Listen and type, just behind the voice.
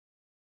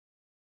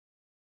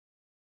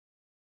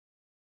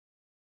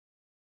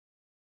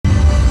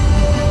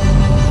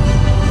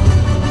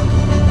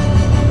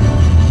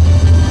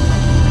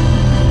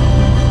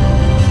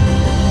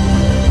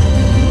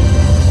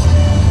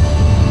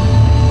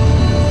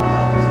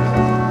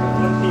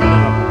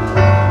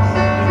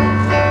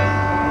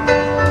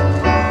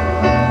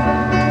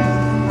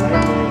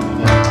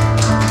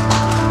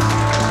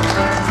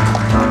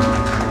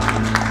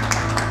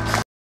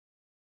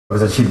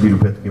শিল্পী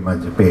রূপেকে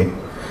মাঝে পেয়ে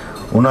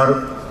ওনার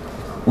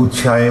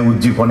উৎসাহে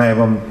উজ্জীবনা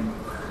এবং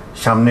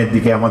সামনের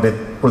দিকে আমাদের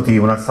প্রতি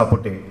ওনার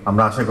সাপোর্টে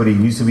আমরা আশা করি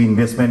ইউসিবি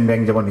ইনভেস্টমেন্ট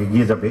ব্যাংক যেমন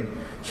এগিয়ে যাবে,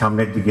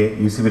 সামনের দিকে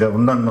ইউসিবির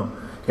অন্যান্য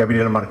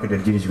ক্যাপিটাল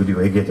মার্কেটের জিনিসগুলিও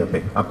এগিয়ে যাবে।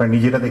 আপনারা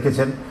নিজেরা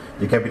দেখেছেন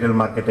যে ক্যাপিটাল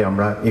মার্কেটে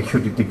আমরা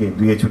 61 থেকে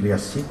 2-এ চলে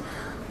আসছি।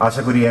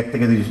 আশা করি 1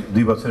 থেকে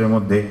 2 বছরের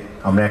মধ্যে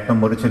আমরা 1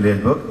 নম্বরে চলে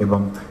আসব এবং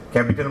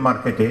ক্যাপিটাল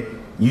মার্কেটে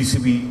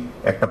ইউসিবি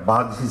একটা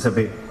বাজ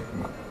হিসেবে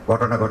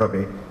ঘটনা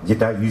ঘটাবে,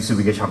 যেটা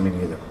ইউসিবিকে সামনে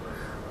নিয়ে যাবে।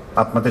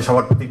 আপনাদের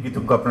সবার প্রতি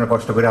কৃতজ্ঞ আপনারা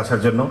কষ্ট করে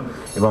আসার জন্য,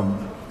 এবং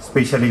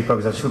স্পেশালি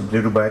প্রফেসর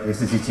শুভ্রের রুবায়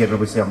এসএসসি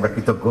চেয়ারম্যান আমরা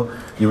কৃতজ্ঞ,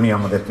 উনি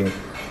আমাদেরকে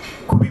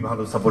খুবই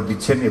ভালো সাপোর্ট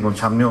দিচ্ছেন এবং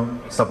সামনেও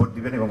সাপোর্ট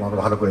দিবেন এবং আমরা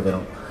ভালো করে যেন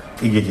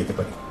এগিয়ে যেতে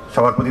পারি।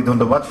 সবার প্রতি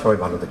ধন্যবাদ, সবাই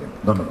ভালো থাকেন,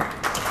 ধন্যবাদ।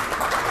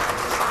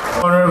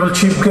 Honorable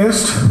Chief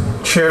Guest,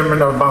 Chairman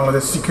of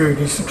Bangladesh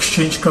Securities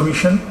Exchange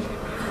Commission,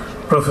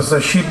 Professor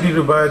Shibli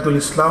Rubayatul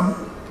Islam,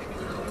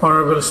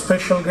 Honorable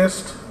Special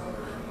Guest,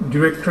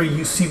 Director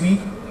UCB,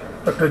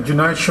 Dr.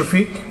 Junaid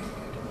Shafiq,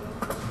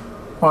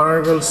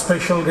 Honorable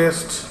Special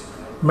Guest,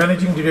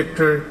 Managing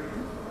Director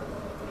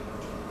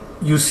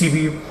UCB,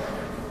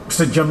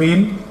 Mr.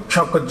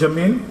 Showkot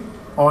Jamil,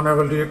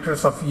 Honorable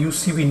Directors of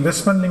UCB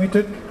Investment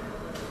Limited,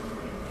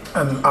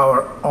 and our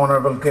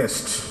honorable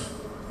guests.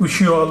 Wish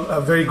you all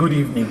a very good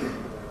evening.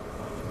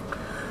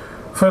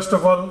 First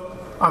of all,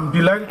 I'm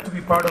delighted to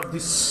be part of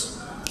this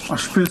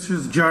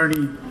auspicious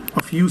journey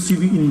of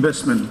UCB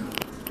investment.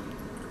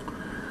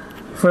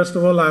 First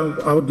of all,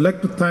 I would like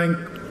to thank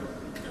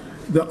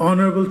the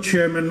Honorable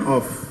Chairman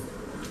of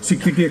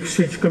Security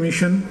Exchange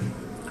Commission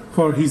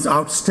for his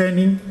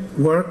outstanding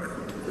work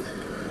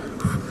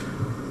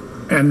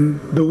and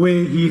the way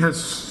he has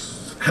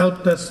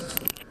helped us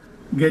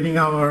getting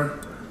our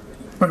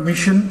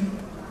permission.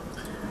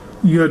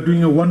 You are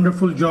doing a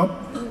wonderful job,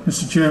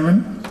 Mr. Chairman.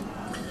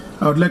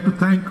 I would like to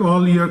thank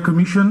all your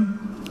commission.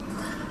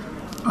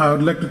 I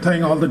would like to thank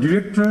all the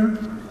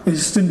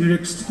assistant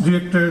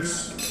directors.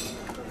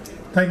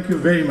 Thank you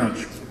very much.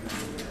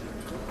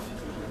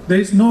 There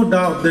is no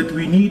doubt that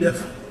we need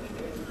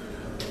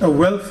a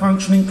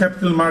well-functioning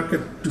capital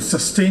market to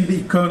sustain the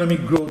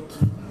economic growth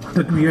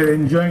that we are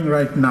enjoying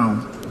right now.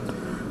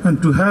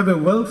 And to have a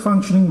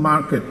well-functioning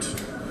market,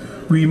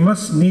 we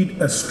must need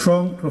a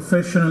strong,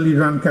 professionally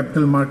run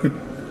capital market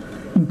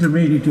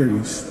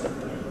intermediaries.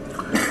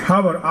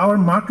 However, our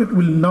market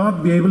will not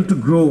be able to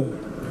grow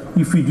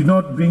if we do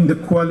not bring the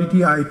quality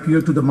IPO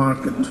to the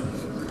market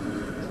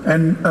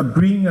and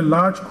bring a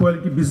large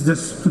quality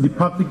business to the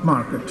public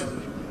market.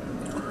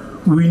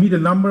 We need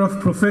a number of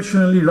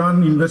professionally run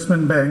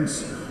investment banks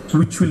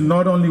which will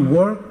not only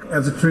work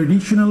as a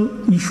traditional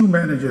issue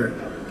manager,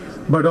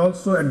 but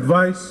also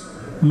advise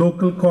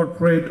local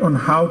corporate on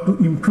how to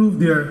improve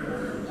their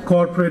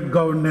corporate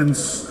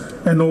governance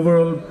and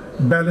overall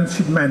balance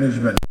sheet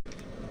management.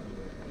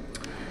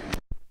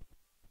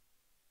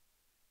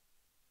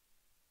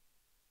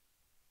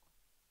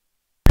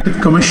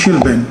 Commercial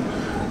bank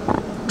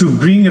to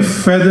bring a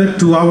feather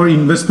to our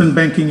investment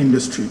banking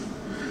industry.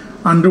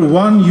 Under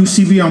one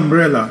UCB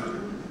umbrella,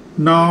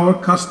 now our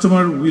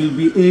customer will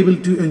be able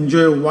to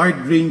enjoy a wide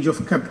range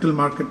of capital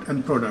market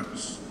and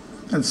products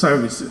and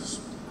services.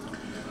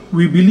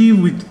 We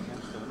believe with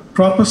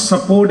proper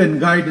support and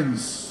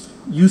guidance,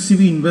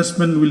 UCB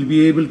investment will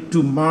be able to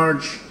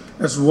emerge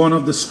as one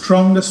of the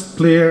strongest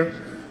players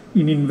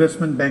in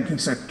investment banking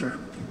sector.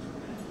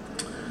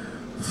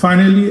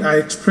 Finally, I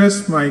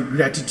express my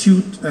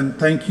gratitude and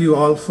thank you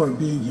all for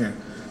being here.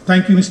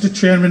 Thank you, Mr.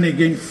 Chairman,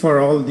 again for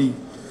all the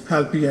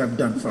help you have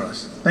done for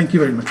us. Thank you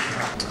very much.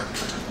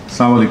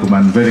 Assalamu alaikum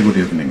and very good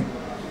evening.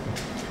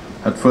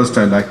 At first,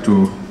 I'd like to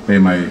pay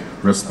my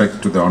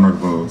respect to the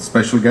Honorable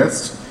Special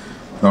Guest,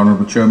 the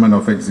Honorable Chairman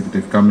of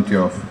Executive Committee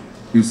of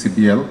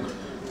UCBL,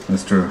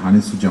 Mr.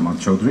 Hanisujamal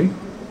Chaudhry,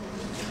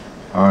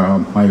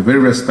 my very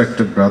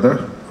respected brother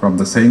from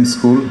the same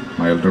school,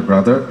 my elder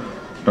brother,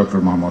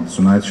 Dr. Mohammad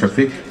Junaid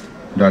Shafiq,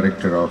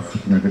 Director of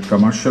United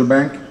Commercial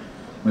Bank,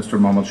 Mr.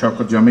 Mohammad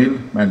Showkot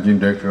Jamil, Managing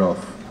Director of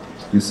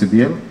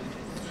UCBL,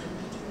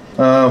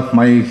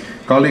 my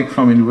colleague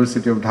from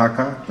University of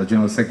Dhaka, the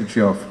General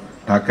Secretary of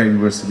Dhaka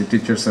University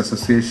Teachers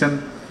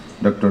Association,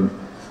 Dr.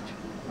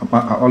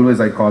 Always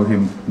I call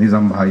him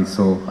Nizam Bhai,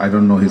 so I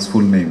don't know his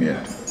full name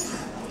yet,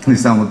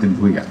 Nizamuddin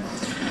Bhuiya.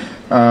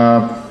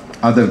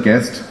 Other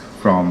guests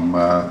from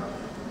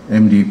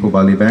MD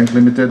Pubali Bank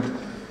Limited,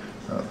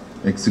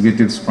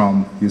 executives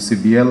from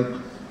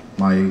UCBL,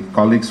 my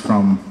colleagues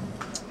from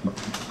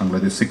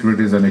Bangladesh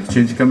Securities and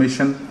Exchange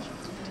Commission,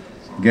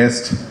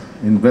 guest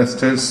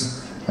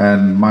investors,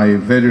 and my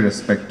very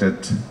respected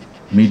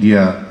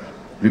media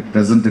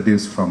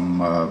representatives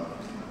from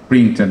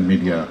print and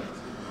media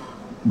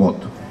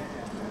both.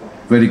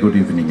 Very good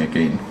evening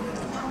again.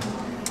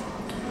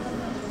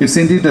 It's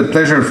indeed a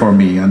pleasure for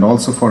me and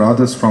also for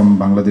others from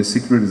Bangladesh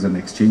Securities and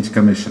Exchange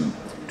Commission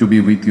to be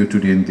with you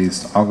today in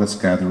this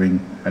August gathering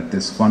at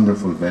this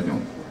wonderful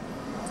venue.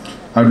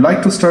 I would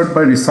like to start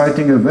by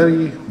reciting a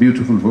very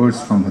beautiful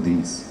verse from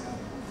Hadith.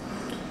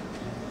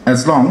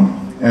 As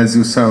long as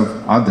you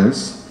serve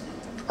others,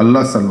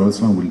 Allah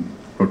will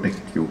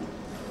protect you.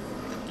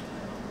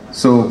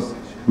 So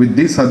with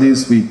this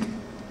hadith, we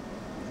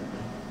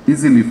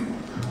easily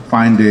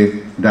find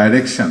a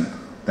direction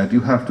that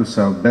you have to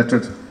serve better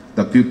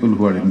the people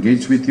who are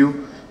engaged with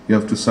you. You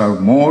have to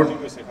serve more,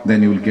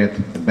 then you will get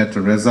a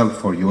better result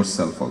for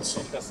yourself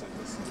also.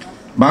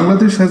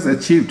 Bangladesh has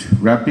achieved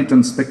rapid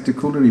and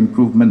spectacular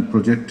improvement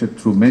projected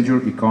through major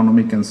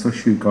economic and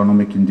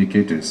socio-economic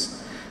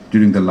indicators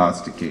during the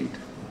last decade.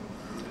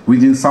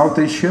 Within South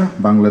Asia,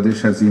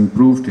 Bangladesh has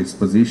improved its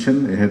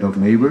position ahead of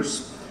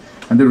neighbors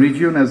and the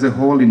region as a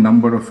whole in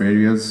number of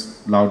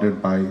areas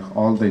lauded by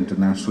all the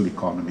international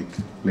economic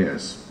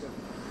players.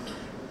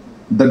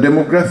 The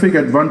demographic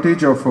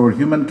advantage of our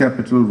human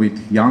capital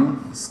with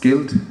young,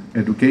 skilled,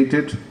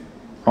 educated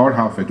or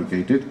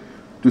half-educated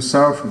to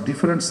serve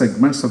different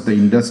segments of the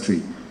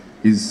industry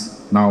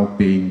is now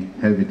paying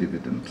heavy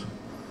dividend.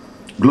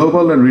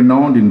 Global and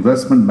renowned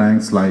investment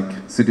banks like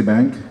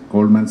Citibank,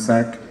 Goldman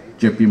Sachs,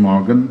 JP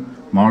Morgan,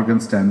 Morgan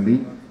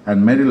Stanley,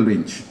 and Merrill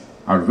Lynch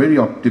are very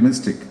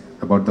optimistic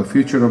about the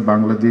future of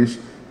Bangladesh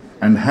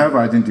and have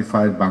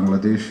identified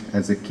Bangladesh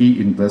as a key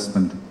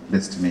investment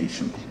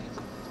destination.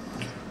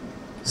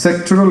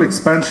 Sectoral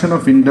expansion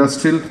of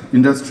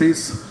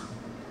industries,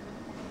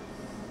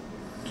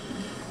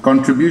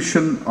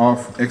 contribution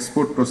of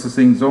export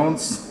processing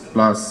zones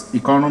plus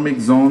economic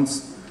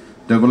zones,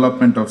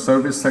 development of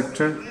service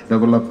sector,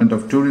 development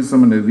of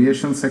tourism and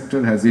aviation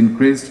sector has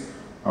increased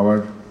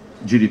our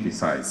GDP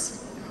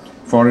size.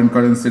 Foreign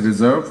currency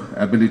reserve,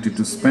 ability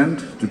to spend,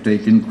 to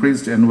take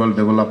increased annual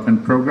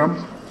development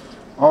program,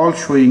 all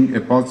showing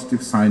a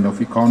positive sign of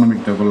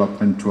economic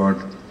development toward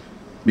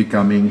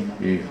becoming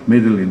a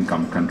middle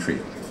income country.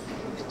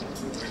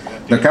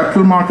 The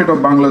capital market of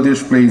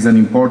Bangladesh plays an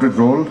important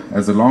role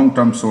as a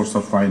long-term source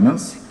of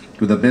finance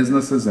to the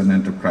businesses and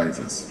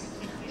enterprises.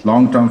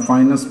 Long-term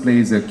finance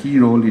plays a key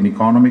role in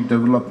economic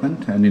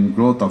development and in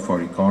growth of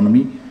our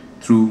economy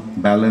through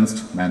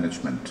balanced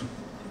management.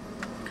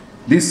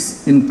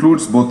 This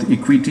includes both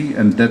equity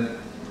and debt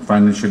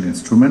financial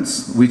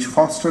instruments which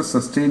foster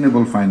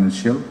sustainable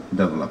financial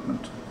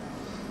development.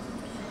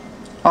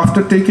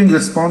 After taking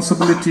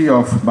responsibility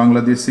of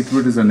Bangladesh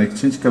Securities and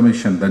Exchange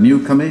Commission, the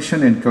new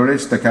commission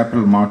encouraged the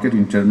capital market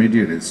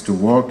intermediaries to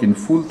work in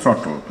full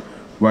throttle,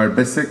 where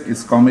BSEC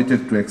is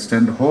committed to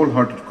extend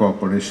wholehearted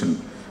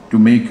cooperation to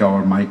make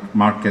our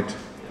market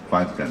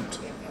vibrant.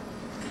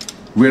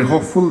 We are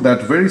hopeful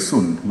that very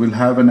soon we'll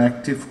have an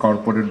active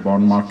corporate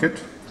bond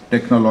market,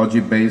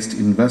 technology-based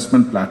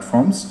investment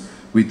platforms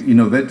with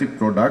innovative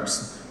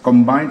products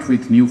combined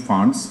with new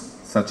funds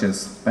such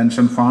as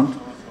pension fund,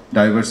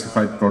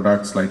 diversified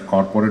products like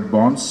corporate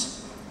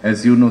bonds.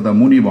 As you know, the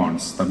Muni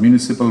bonds, the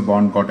municipal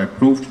bond got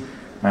approved,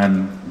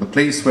 and the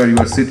place where you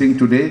are sitting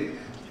today,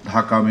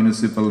 Dhaka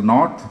Municipal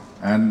North,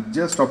 and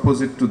just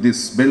opposite to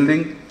this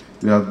building,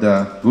 you have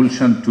the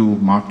Gulshan 2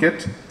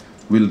 market,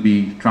 will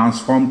be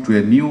transformed to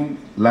a new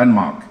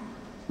landmark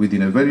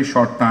within a very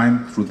short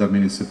time through the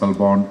municipal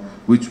bond,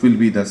 which will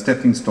be the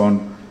stepping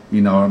stone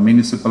in our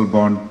municipal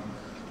bond.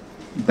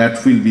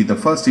 That will be the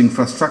first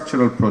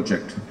infrastructural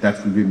project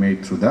that will be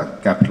made through the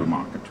capital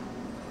market.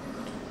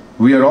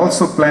 We are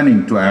also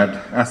planning to add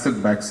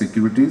asset-backed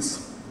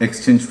securities,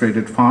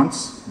 exchange-traded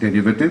funds,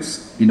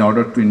 derivatives, in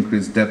order to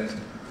increase depth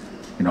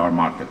in our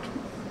market.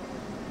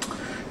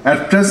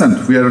 At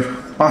present, we are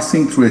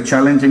passing through a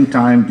challenging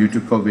time due to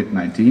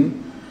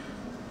COVID-19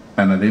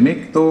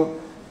 pandemic,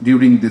 though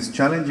during this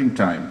challenging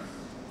time,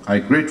 I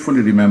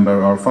gratefully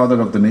remember our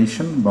father of the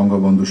nation,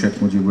 Bangabandhu Sheikh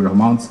Mujibur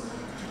Rahman,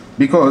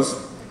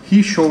 because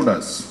he showed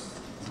us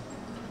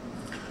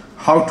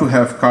how to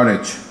have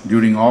courage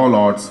during all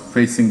odds,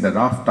 facing the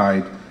rough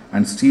tide,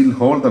 and still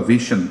hold the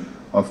vision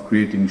of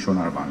creating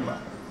Sonar Bangla.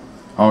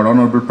 Our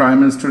Honorable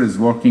Prime Minister is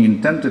working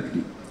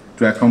intently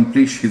to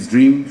accomplish his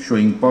dream,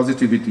 showing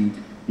positivity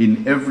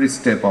in every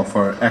step of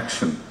our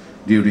action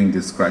during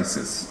this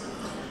crisis.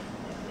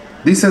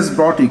 This has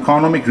brought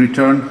economic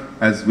return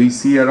as we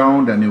see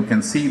around, and you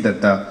can see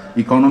that the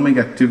economic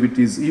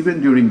activities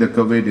even during the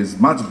COVID is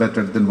much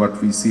better than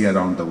what we see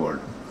around the world.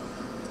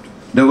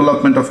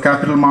 Development of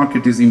capital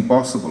market is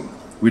impossible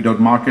without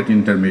market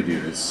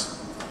intermediaries.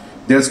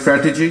 Their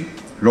strategy,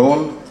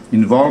 role,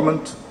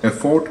 involvement,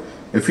 effort,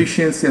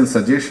 efficiency and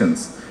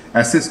suggestions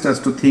assist us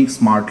to think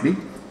smartly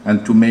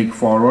and to move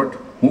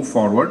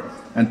forward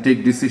and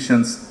take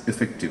decisions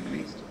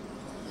effectively.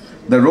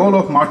 The role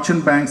of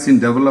merchant banks in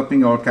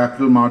developing our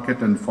capital market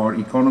and for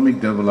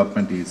economic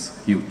development is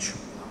huge.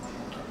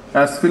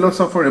 As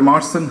philosopher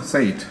Emerson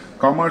said,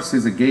 commerce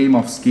is a game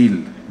of skill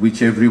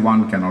which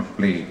everyone cannot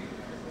play,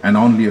 and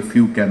only a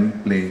few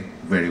can play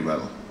very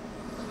well.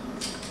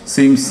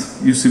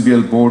 Seems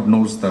UCBL board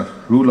knows the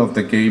rule of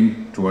the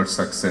game towards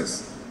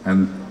success,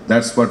 and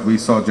that's what we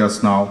saw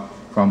just now,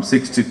 from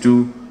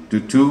 62 to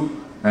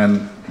 2,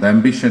 and the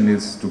ambition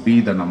is to be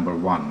the number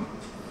 1.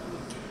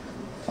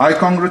 I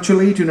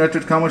congratulate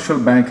United Commercial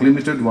Bank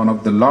Limited, one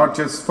of the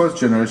largest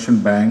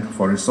first-generation bank,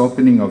 for its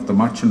opening of the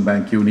merchant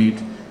bank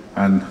unit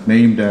and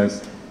named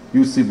as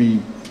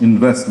UCB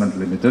Investment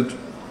Limited.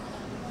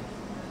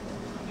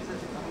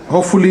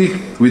 Hopefully,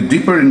 with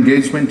deeper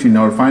engagement in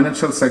our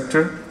financial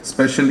sector,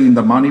 especially in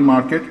the money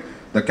market,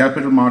 the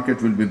capital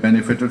market will be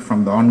benefited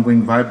from the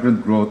ongoing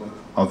vibrant growth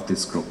of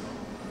this group.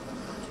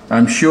 I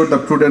am sure the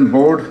prudent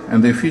board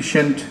and the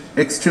efficient,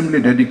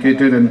 extremely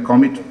dedicated and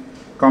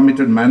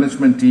committed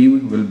management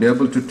team will be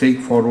able to take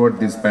forward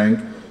this bank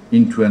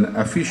into an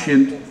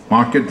efficient,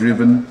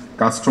 market-driven,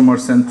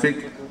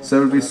 customer-centric,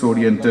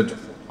 service-oriented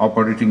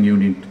operating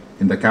unit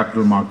in the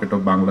capital market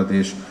of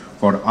Bangladesh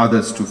for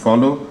others to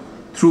follow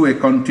through a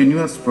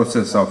continuous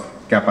process of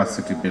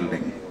capacity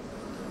building.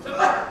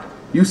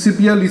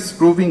 UCBL is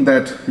proving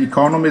that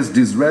economist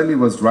Disraeli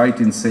was right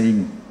in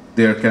saying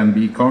there can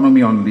be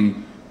economy only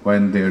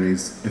when there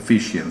is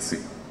efficiency.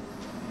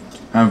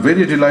 I am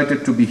very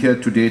delighted to be here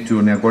today to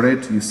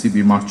inaugurate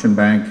UCB Merchant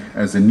Bank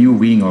as a new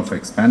wing of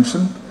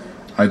expansion.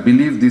 I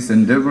believe this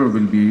endeavor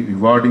will be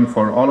rewarding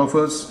for all of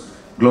us,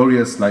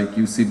 glorious like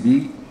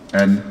UCB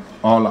and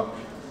all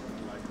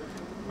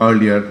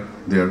earlier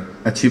their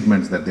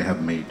achievements that they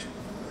have made.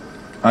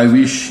 I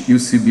wish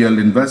UCBL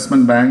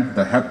Investment Bank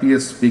the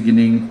happiest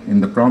beginning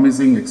in the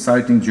promising,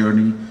 exciting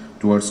journey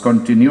towards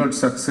continued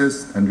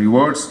success and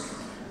rewards.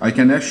 I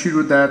can assure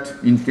you that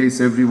in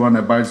case everyone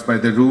abides by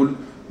the rule,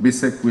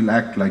 BISEC will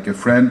act like a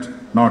friend,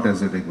 not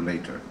as a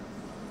regulator.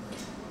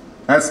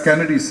 As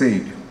Kennedy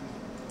said,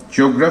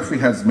 geography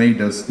has made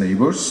us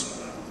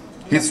neighbors,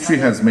 history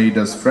has made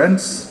us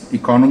friends,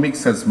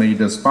 economics has made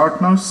us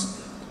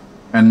partners,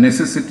 and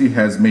necessity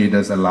has made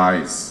us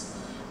allies.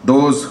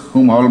 Those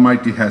whom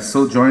Almighty has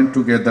so joined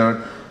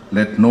together,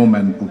 let no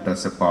man put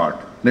us apart.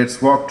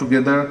 Let's walk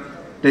together,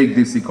 take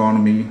this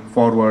economy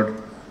forward,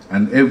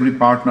 and every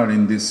partner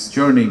in this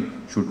journey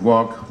should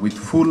walk with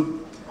full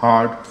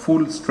heart,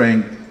 full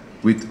strength,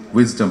 with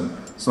wisdom,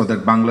 so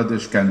that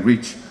Bangladesh can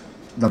reach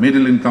the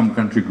middle-income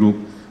country group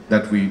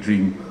that we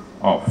dream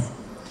of.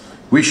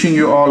 Wishing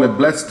you all a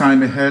blessed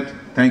time ahead.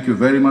 Thank you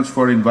very much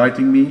for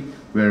inviting me.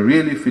 We're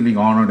really feeling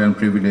honored and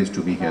privileged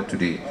to be here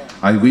today.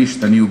 I wish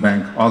the new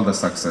bank all the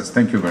success.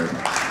 Thank you very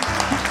much.